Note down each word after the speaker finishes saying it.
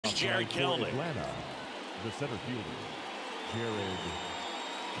Jared for Kelnick. Atlanta, the center fielder, Jared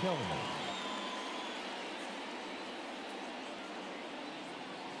Kelnick.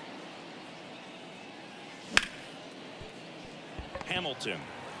 Hamilton.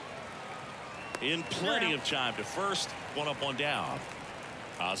 In plenty of time to first. One up, one down.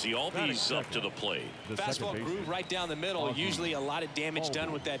 Ozzie Albies up to the plate. Fastball groove right down the middle. Usually a lot of damage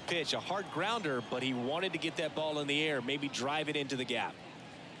done with that pitch. A hard grounder, but he wanted to get that ball in the air, maybe drive it into the gap.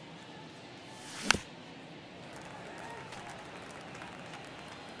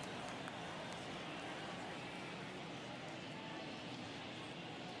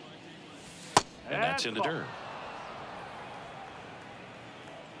 And that's in the dirt.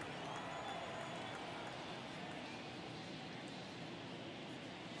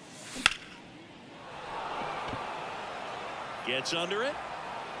 Gets under it.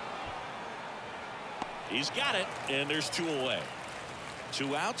 He's got it, and there's two away.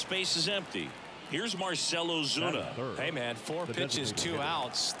 2 outs, base is empty. Here's Marcell Ozuna. Hey, man, 4 pitches, 2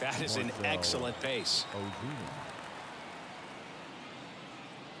 outs. That is an excellent pace.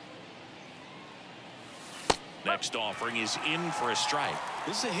 Next offering is in for a strike.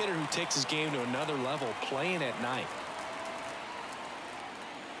 This is a hitter who takes his game to another level, playing at night.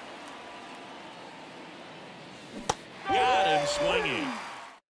 Got him swinging.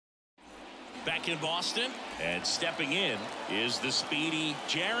 Back in Boston, and stepping in is the speedy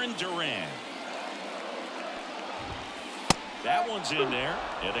Jarren Duran. That one's in there,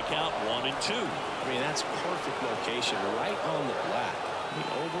 and a count 1-2. I mean, that's perfect location, right on the black. I mean,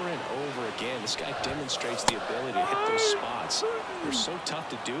 over and over again, this guy demonstrates the ability to hit those spots. They're so tough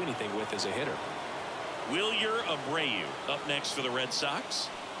to do anything with as a hitter. Wilyer Abreu up next for the Red Sox.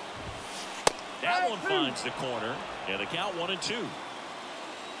 That one finds the corner, and the count 1-2.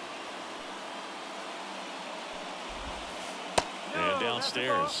 And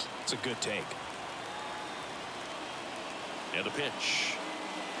downstairs. It's a good take. And the pitch.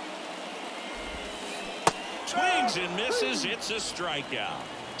 Swings and misses. It's a strikeout.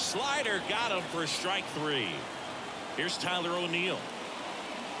 Slider got him for strike 3. Here's Tyler O'Neill.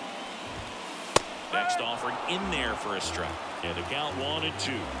 Next offering in there for a strike. And the count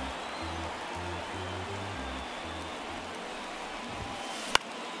 1-2.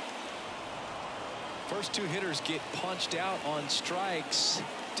 First 2 hitters get punched out on strikes.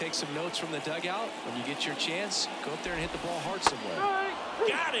 Take some notes from the dugout. When you get your chance, go up there and hit the ball hard somewhere.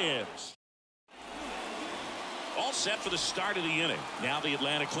 Got him. All set for the start of the inning. Now the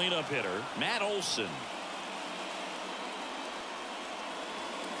Atlanta cleanup hitter, Matt Olson.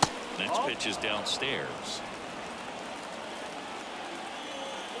 Next pitch is downstairs.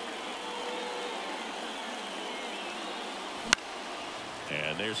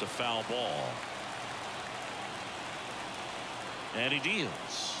 And there's a foul ball. And he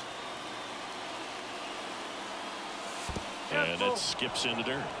deals. And it skips in the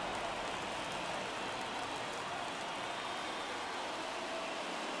dirt.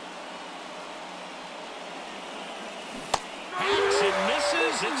 Hacks and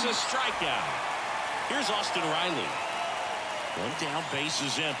misses. It's a strikeout. Here's Austin Riley. 1 down, base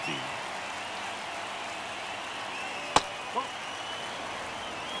is empty.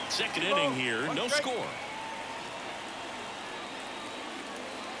 Second inning here, no score.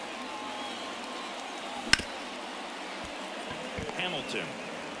 Hamilton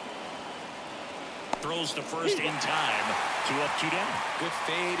throws to first in time. 2 up, 2 down. Good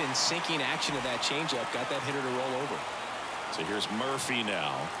fade and sinking action of that changeup got that hitter to roll over. So here's Murphy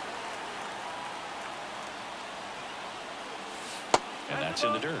now. And that's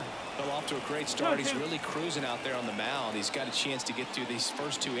in the dirt. Well, off to a great start. He's really cruising out there on the mound. He's got a chance to get through these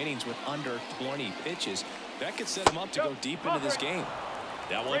first 2 innings with under 20 pitches. That could set him up to go deep into this game.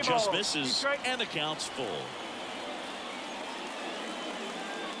 That one just misses, and the count's full.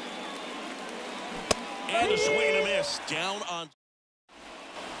 And a swing and a miss down on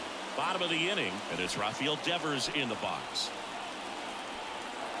bottom of the inning, and it's Rafael Devers in the box.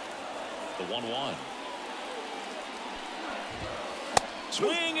 The 1-1.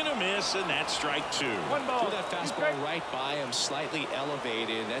 Swing and a miss, and that's strike 2. Threw that fastball right by him, slightly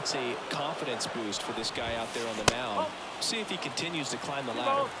elevated. That's a confidence boost for this guy out there on the mound. See if he continues to climb the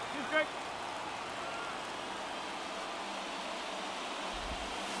ladder.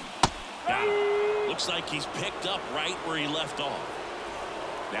 Looks like he's picked up right where he left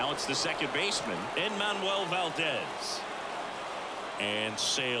off. Now it's the second baseman, Manuel Valdez. And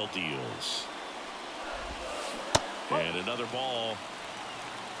Sale deals. And another ball.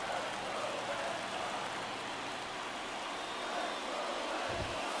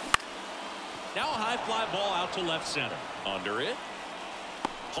 Now a high fly ball out to left center. Under it.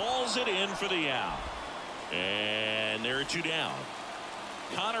 Hauls it in for the out. And there are 2 down.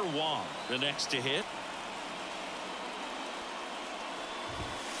 Connor Wong, the next to hit.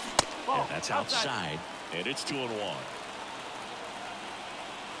 And that's outside. And it's 2-1.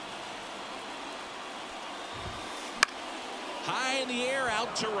 High in the air,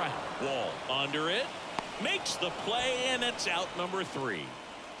 out to right. Wall under it. Makes the play, and it's out number 3.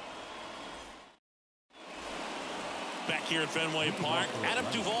 Back here at Fenway Park, Adam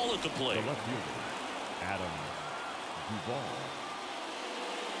Duvall at the plate. The left fielder, Adam Duvall.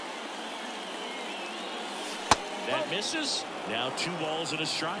 That misses. Now 2 balls and a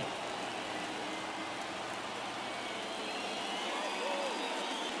strike.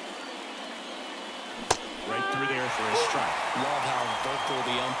 Right through there for a strike. Love how vocal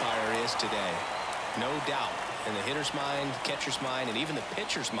the umpire is today. No doubt in the hitter's mind, catcher's mind, and even the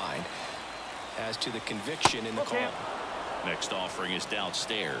pitcher's mind as to the conviction in the call. Next offering is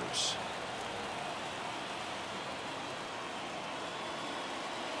downstairs.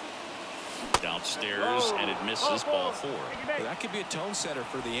 Downstairs, and it misses, ball 4. Well, that could be a tone setter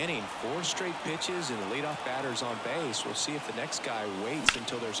for the inning. 4 straight pitches and the leadoff batter's on base. We'll see if the next guy waits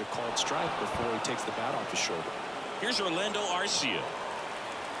until there's a called strike before he takes the bat off his shoulder. Here's Orlando Arcia.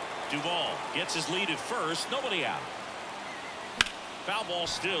 Duvall gets his lead at first. Nobody out. Foul ball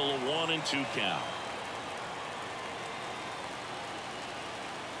still, a 1-2 count.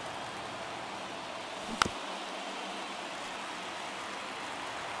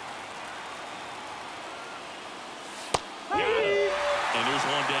 Got him. And there's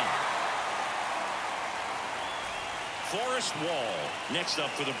 1 down. Forrest Wall next up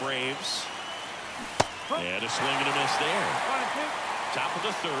for the Braves. And a swing and a miss there. Top of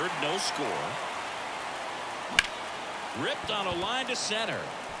the 3rd, no score. Ripped on a line to center.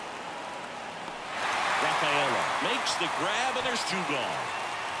 Rafaela makes the grab, and there's 2 gone.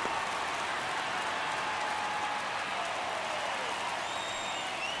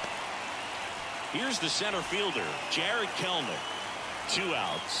 Here's the center fielder, Jared Kelnick. 2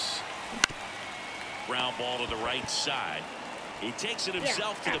 outs. Ground ball to the right side. He takes it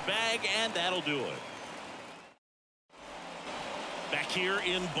himself to the bag, and that'll do it. Back here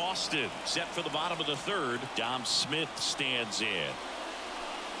in Boston, set for the bottom of the 3rd. Dom Smith stands in.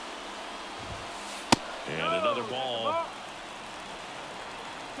 And another ball.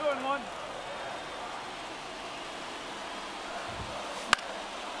 2-1.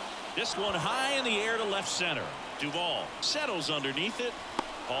 This one high in the air to left center. Duvall settles underneath it.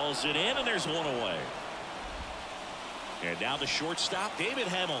 Hauls it in, and there's 1 away. And now the shortstop, David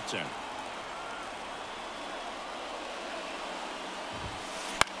Hamilton.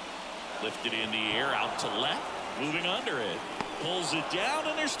 Lifted in the air, out to left. Moving under it. Pulls it down,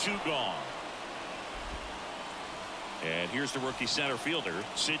 and there's 2 gone. And here's the rookie center fielder,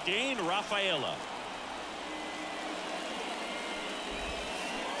 Cedane Rafaela.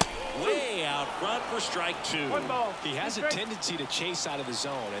 Way out front for strike 2. 1 ball. He has a tendency to chase out of the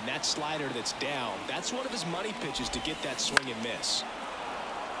zone, and that slider that's down, that's one of his money pitches to get that swing and miss.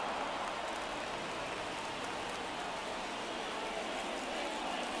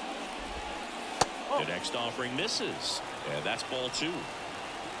 The next offering misses. And that's ball 2.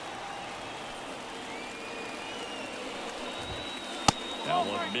 That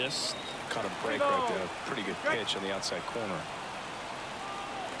one missed. Caught a break right there. Pretty good pitch on the outside corner.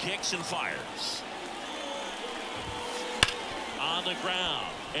 Kicks and fires. On the ground.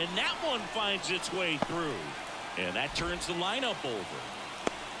 And that one finds its way through. And that turns the lineup over.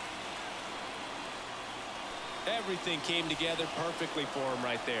 Everything came together perfectly for him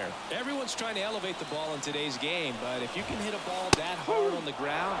right there. Everyone's trying to elevate the ball in today's game, but if you can hit a ball that hard on the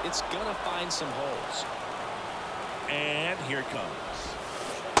ground, it's gonna find some holes. And here it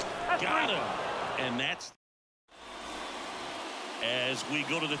comes. Got him. And that's as we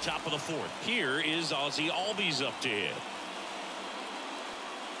go to the top of the 4th. Here is Ozzie Albies up to hit.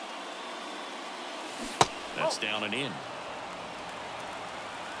 That's down and in.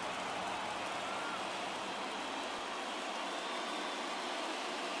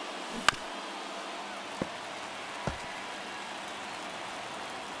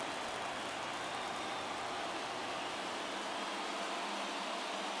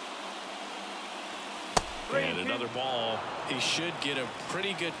 And another ball. He should get a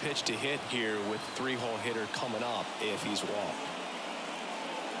pretty good pitch to hit here with 3-hole hitter coming up if he's walked.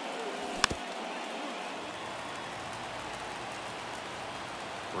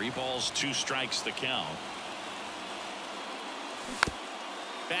 Three balls, 2 strikes the count.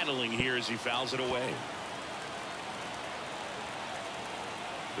 Battling here as he fouls it away.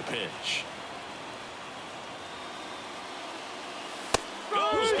 The pitch.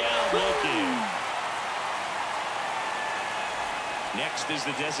 Goes Next is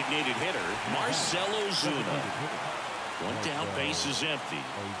the designated hitter, Marcell Ozuna. One down, base is empty.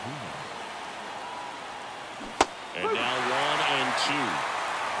 And now 1 and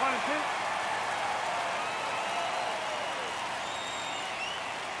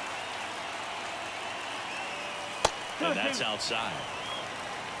 2. And that's outside.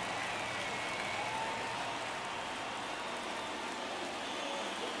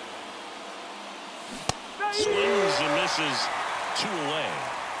 Swings and misses, 2 away.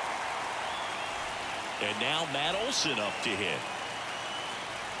 And now Matt Olson up to hit.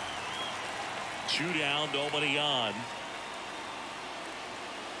 2 down, nobody on.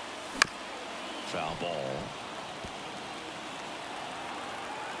 Foul ball.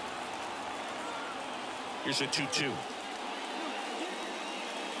 Here's a 2-2.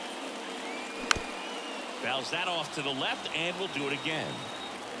 Fouls that off to the left, and we'll do it again.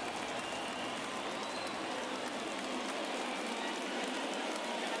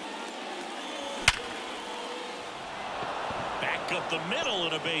 Back up the middle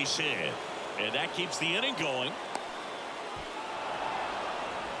and a base hit. And that keeps the inning going.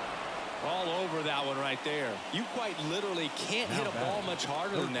 All over that one right there. You quite literally can't hit a ball much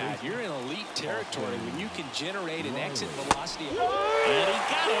harder than that. You're in elite territory when you can generate an exit velocity. And he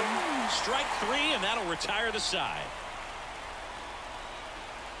got him. Strike 3, and that'll retire the side.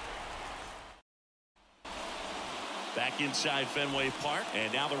 Back inside Fenway Park,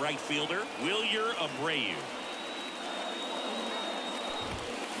 and now the right fielder, Wilyer Abreu.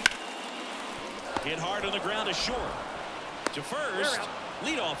 Hit hard on the ground to short. To first,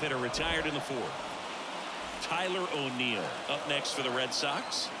 leadoff hitter retired in the 4th. Tyler O'Neill up next for the Red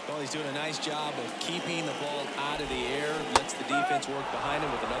Sox. Well, he's doing a nice job of keeping the ball out of the air. Lets the defense work behind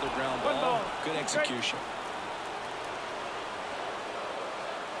him with another ground ball. Good execution.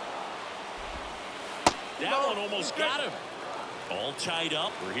 That one almost got him. All tied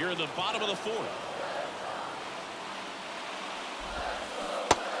up. We're here in the bottom of the 4th.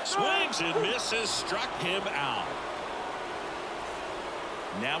 Swings and misses, struck him out.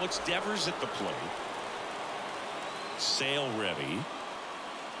 Now it's Devers at the plate. Sale ready.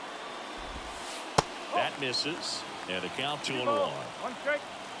 That misses. And a count 2-1.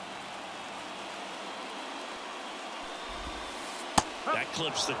 That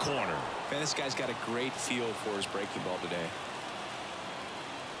clips the corner. Man, this guy's got a great feel for his breaking ball today.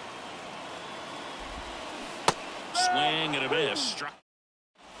 Swing and a miss. Struck.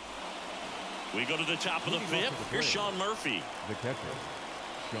 We go to the top of the 5th. Here's Sean Murphy. The catcher,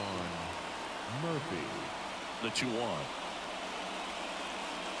 Sean Murphy. The 2-1.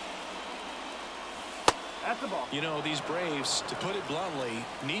 That's the ball. You know, these Braves, to put it bluntly,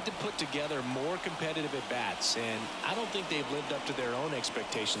 need to put together more competitive at-bats, and I don't think they've lived up to their own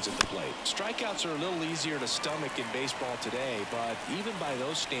expectations at the plate. Strikeouts are a little easier to stomach in baseball today, but even by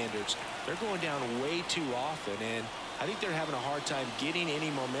those standards, they're going down way too often, and I think they're having a hard time getting any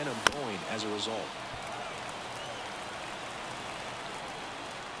momentum going as a result.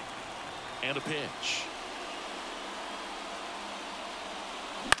 And a pitch.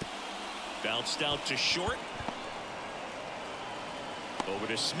 Bounced out to short. Over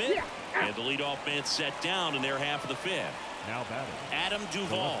to Smith. And the leadoff man set down in their half of the 5th. Now batting, Adam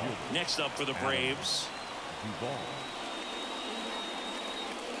Duvall next up for the Braves. Duvall.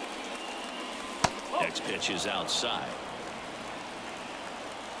 Next pitch is outside.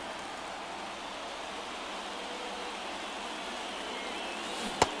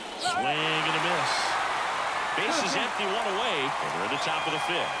 Swing and a miss. Base is empty, 1 away, and we're at the top of the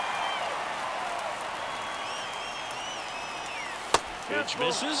 5th. Pitch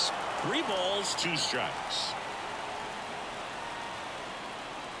misses. 3 balls, 2 strikes.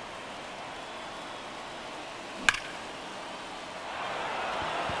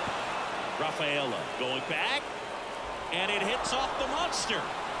 Rafaela going back, and it hits off the monster.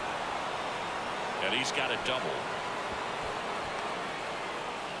 And he's got a double.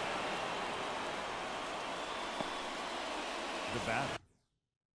 The batter.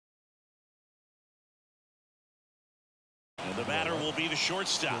 And the batter will be the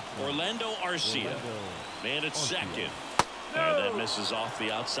shortstop, Orlando Arcia. Man at second. And that misses off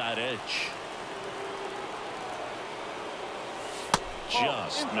the outside edge.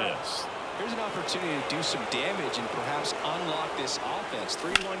 Just missed. Here's an opportunity to do some damage and perhaps unlock this offense.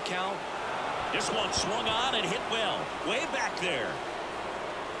 3-1 count. This one swung on and hit well. Way back there.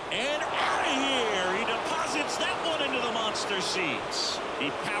 And out of here. He deposits that one into the monster seats.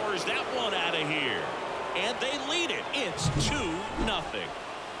 He powers that one out of here. And they lead it. It's 2-0.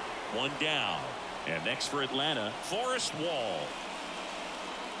 1 down. And next for Atlanta, Forrest Wall.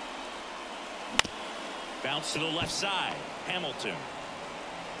 Bounce to the left side. Hamilton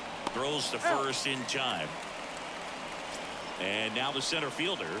throws to first in time. And now the center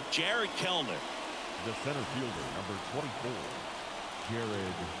fielder, Jared Kellner. The center fielder, number 24,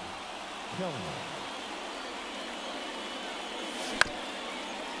 Jared Kellner.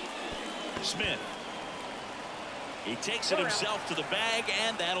 Smith. He takes it himself to the bag,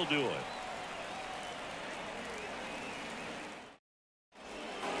 and that'll do it.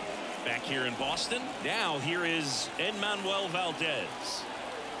 Back here in Boston, now here is Enmanuel Valdez.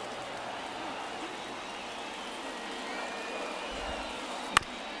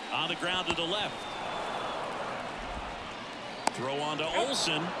 On the ground to the left. Throw on to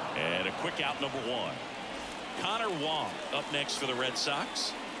Olsen, and a quick out, number 1. Connor Wong up next for the Red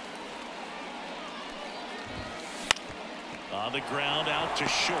Sox. On the ground out to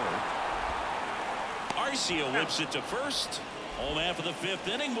short. Arcia whips it to first. Home half of the 5th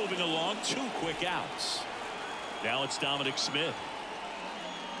inning, moving along. 2 quick outs. Now it's Dominic Smith.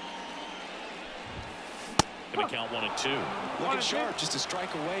 Going to count 1 and 2. Looking sharp, just a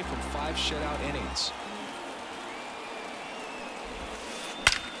strike away from 5 shutout innings.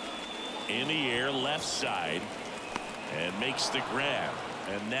 In the air, left side, and makes the grab,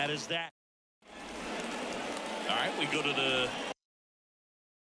 and that is that. All right, we go to the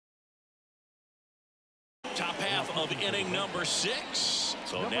top half of inning number 6.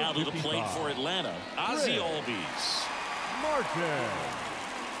 So now to the plate for Atlanta, Ozzie Albies. Martin.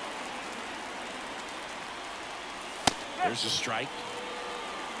 There's a strike.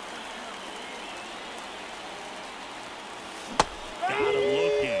 Got him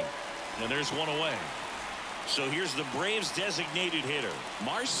looking, and there's 1 away. So here's the Braves designated hitter,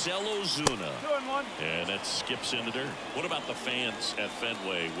 Marcell Ozuna. 2-1. And that skips in the dirt. What about the fans at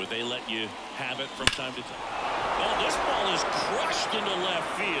Fenway? Would they let you have it from time to time? Oh, this ball is crushed into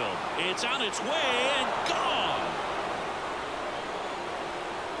left field. It's on its way and gone.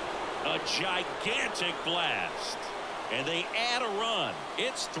 A gigantic blast. And they add a run.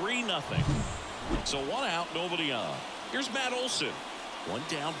 It's 3-0. So 1 out, nobody on. Here's Matt Olson. 1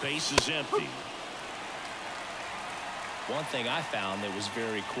 down, base is empty. One thing I found that was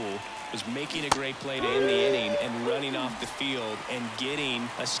very cool was making a great play to end the inning and running off the field and getting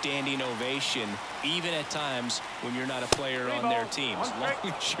a standing ovation, even at times when you're not a player on their team. As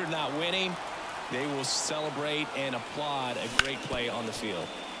long as you're not winning, they will celebrate and applaud a great play on the field.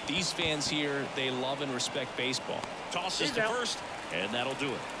 These fans here, they love and respect baseball. Tosses to first, and that'll do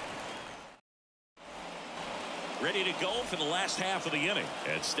it. Ready to go for the last half of the inning.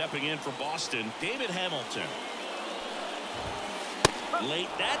 And stepping in for Boston, David Hamilton. Late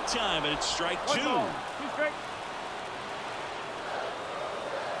that time, and it's strike 2.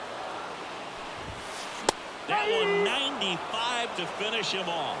 That one 95 to finish him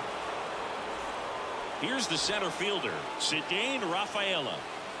off. Here's the center fielder, Cedane Rafaela.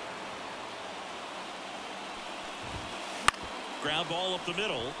 Ground ball up the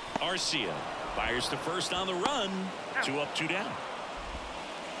middle. Arcia fires to first on the run. 2 up, 2 down.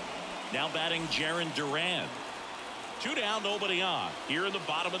 Now batting Jarren Duran. 2 down, nobody on. Here in the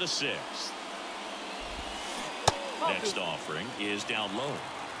bottom of the 6th. Next offering is down low.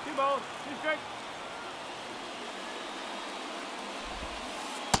 2 balls, 2 strikes.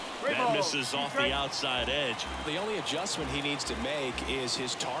 That misses off the outside edge. The only adjustment he needs to make is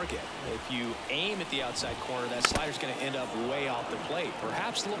his target. If you aim at the outside corner, that slider's going to end up way off the plate.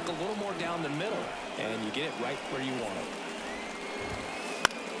 Perhaps look a little more down the middle, and you get it right where you want it.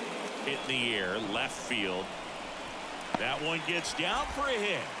 Hit in the air, left field. That one gets down for a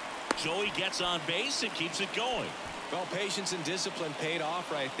hit. So he gets on base and keeps it going. Well, patience and discipline paid off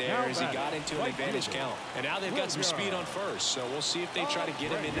right there as he got into an advantage count. And now they've got some speed on first, so we'll see if they try to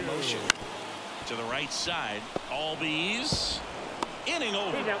get him into motion. To the right side, Albies. Inning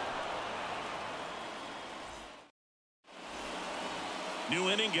over. New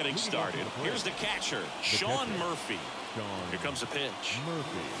inning getting started. Here's the catcher, Sean Murphy. Here comes a pitch.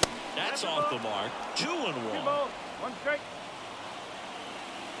 Murphy. That's off the mark. 2-1. 2 balls, 1 strike.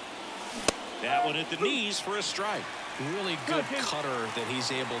 That one at the knees for a strike. Really good cutter that he's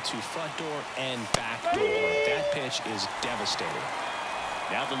able to front door and back door. That pitch is devastating.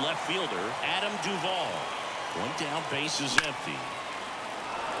 Now the left fielder, Adam Duvall. 1 down, base is empty.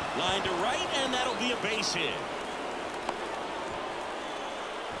 Line to right, and that'll be a base hit.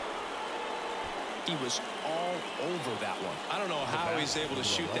 He was all over that one. I don't know how he's able to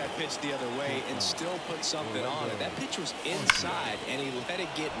shoot that pitch the other way and still put something on it. That pitch was inside, and he let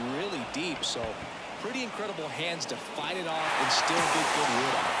it get really deep. So pretty incredible hands to fight it off and still get good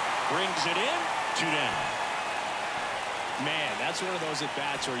wood on it. Brings it in. 2 down. Man, that's one of those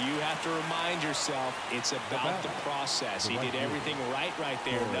at-bats where you have to remind yourself it's about the process. He did everything right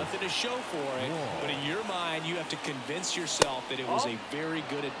there. Nothing to show for it. But in your mind, you have to convince yourself that it was a very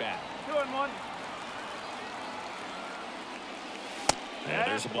good at-bat. 2-1.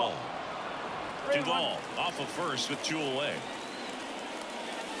 And there's a ball. Duvall off of first with 2 away.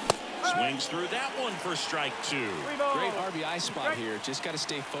 Swings through that one for strike 2. Great RBI spot here. Just got to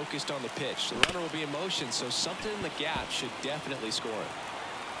stay focused on the pitch. The runner will be in motion, so something in the gap should definitely score it.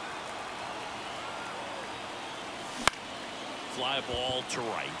 Fly ball to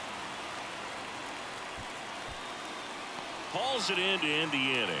right. Hauls it in to end the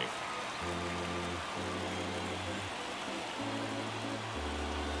inning.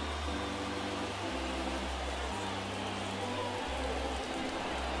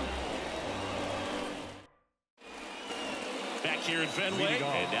 Back here in Fenway,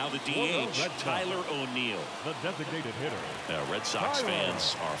 and now the DH, Tyler O'Neill. The designated hitter. Now, Red Sox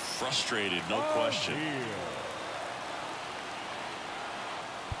fans are frustrated, no question.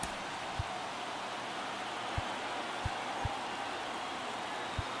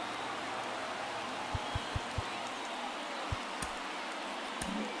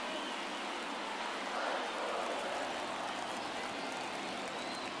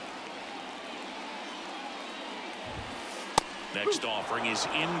 Next offering is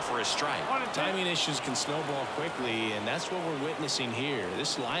in for a strike. Timing issues can snowball quickly, and that's what we're witnessing here.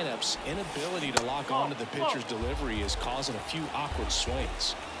 This lineup's inability to lock onto the pitcher's delivery is causing a few awkward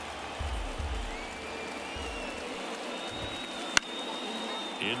swings.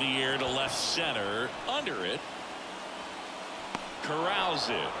 In the air to left center, under it. Corrals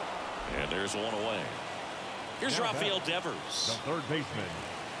it. And there's one away. Here's Rafael Devers. The third baseman.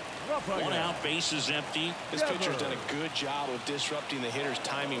 1 out, base is empty. This pitcher's done a good job of disrupting the hitter's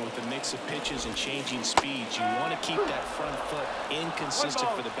timing with a mix of pitches and changing speeds. You want to keep that front foot inconsistent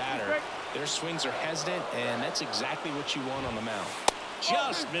for the batter. Their swings are hesitant, and that's exactly what you want on the mound.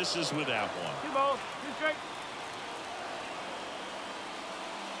 Just misses with that one. 2 balls, 2 strikes.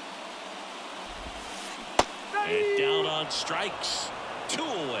 And down on strikes. 2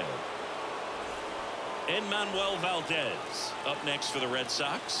 away. Manuel Valdez up next for the Red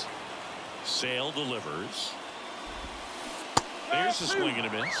Sox. Sale delivers. There's a swing and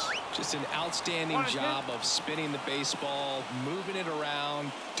a miss. Just an outstanding job of spinning the baseball, moving it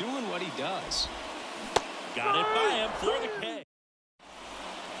around, doing what he does. Got it by him for the K.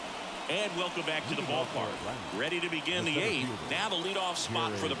 And welcome back to the ballpark. Ready to begin the 8th. Now the leadoff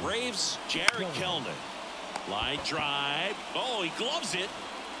spot for the Braves, Jared Kelnick. Line drive. Oh, he gloves it.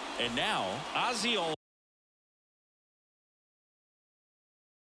 And now Osceola.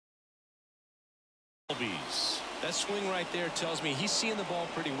 That swing right there tells me he's seeing the ball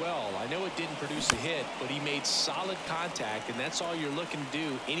pretty well. I know it didn't produce a hit, but he made solid contact, and that's all you're looking to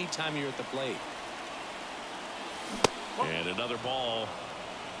do anytime you're at the plate. And another ball.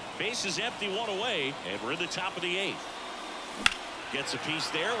 Base is empty, 1 away, and we're in the top of the 8th. Gets a piece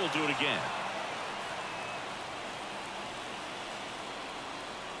there. We'll do it again.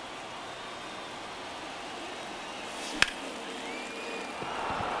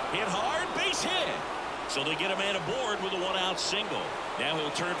 Hit hard, base hit. So they get a man aboard with a 1-out single. Now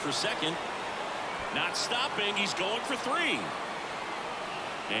he'll turn for second. Not stopping. He's going for 3.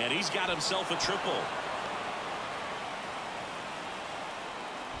 And he's got himself a triple.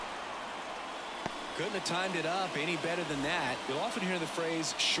 Couldn't have timed it up any better than that. You'll often hear the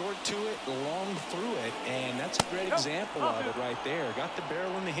phrase short to it, long through it, and that's a great example of it right there. Got the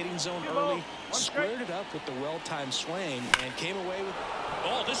barrel in the hitting zone early, squared it up with the well-timed swing, and came away with...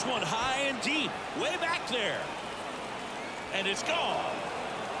 Oh, this one high and deep, way back there. And it's gone.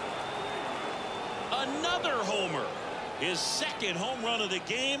 Another homer. His second home run of the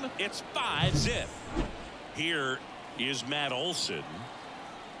game. It's 5-zip. Here is Matt Olson.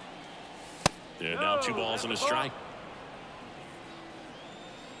 And now 2 balls and a strike.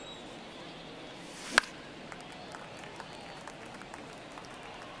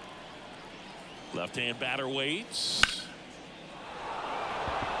 Left-hand batter waits.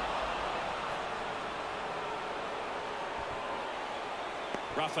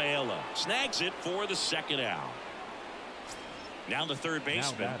 Rafaela snags it for the 2nd out. Now the third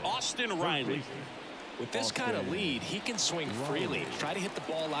baseman, Austin Riley. With this kind of lead, he can swing freely. Try to hit the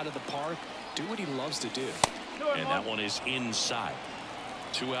ball out of the park. Do what he loves to do. And that one is inside.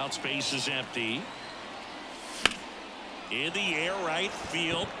 2 outs, base is empty. In the air, right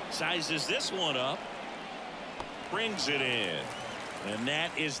field. Sizes this one up. Brings it in. And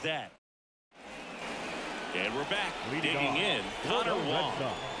that is that. And we're back. Digging in, Connor Wong.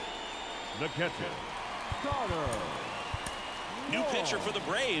 The catcher, Connor New pitcher for the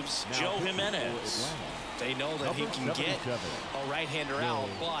Braves, Joe Jimenez. They know that he can get a right-hander out,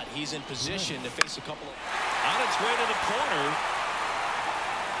 but he's in position to face a couple of... On its way to the corner.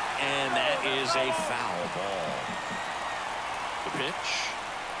 And that is a foul ball. The pitch.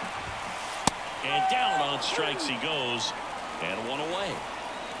 And down on strikes he goes. And one away.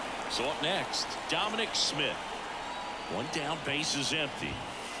 So up next, Dominic Smith. One down, base is empty.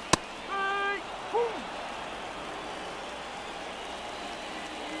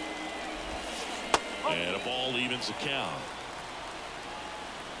 And a ball evens the count.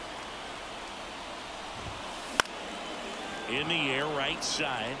 In the air, right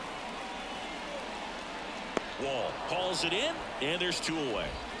side. Wall calls it in, and there's two away.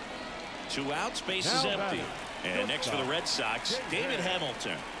 2 outs, base is empty. And next for the Red Sox, David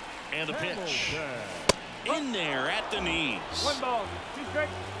Hamilton. And the pitch. In there at the knees. 1 ball, 2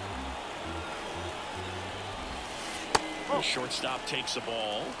 strikes. The shortstop takes the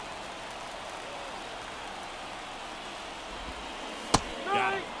ball.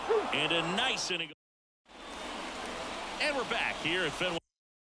 Got it. And a nice inning. And we're back here at Fenway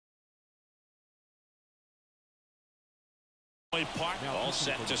Park. All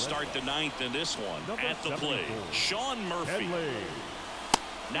set to start the 9th in this one. At the plate, Sean Murphy.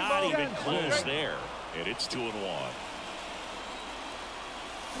 Not even close there. And it's 2-1.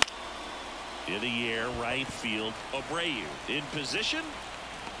 In the air, right field, Abreu in position.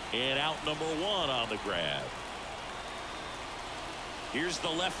 And out number 1 on the grab. Here's the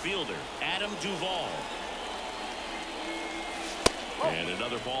left fielder, Adam Duvall. And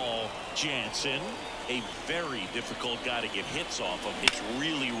another ball, Jansen. A very difficult guy to get hits off of. It's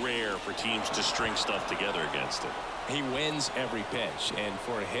really rare for teams to string stuff together against him. He wins every pitch, and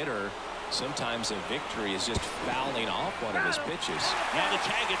for a hitter, sometimes a victory is just fouling off one of his pitches. Now the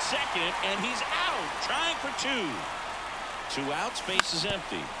tag at second, and he's out, trying for 2. 2 outs, base is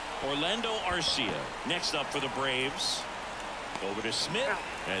empty. Orlando Arcia next up for the Braves. Over to Smith,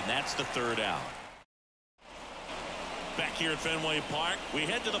 and that's the 3rd out. Back here at Fenway Park, we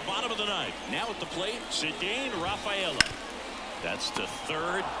head to the bottom of the 9th. Now at the plate, Cedane Rafaela. That's the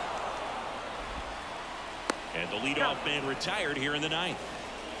 3rd. And the leadoff man retired here in the 9th.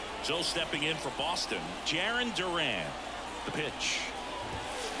 So stepping in for Boston, Jarren Duran. The pitch.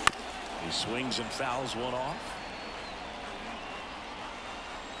 He swings and fouls one off.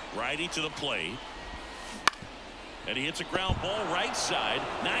 Righty to the plate. And he hits a ground ball right side.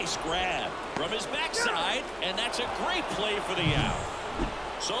 Nice grab from his backside. And that's a great play for the out.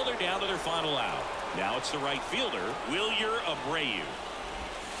 So they're down to their final out. Now it's the right fielder, Wilyer Abreu.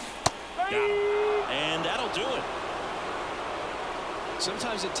 Got him. And that'll do it.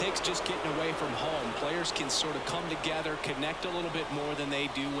 Sometimes it takes just getting away from home. Players can sort of come together, connect a little bit more than they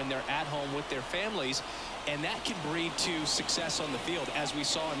do when they're at home with their families. And that can breed to success on the field, as we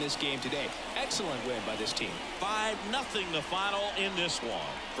saw in this game today. Excellent win by this team. 5-0 the final in this one.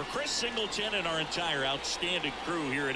 For Chris Singleton and our entire outstanding crew here at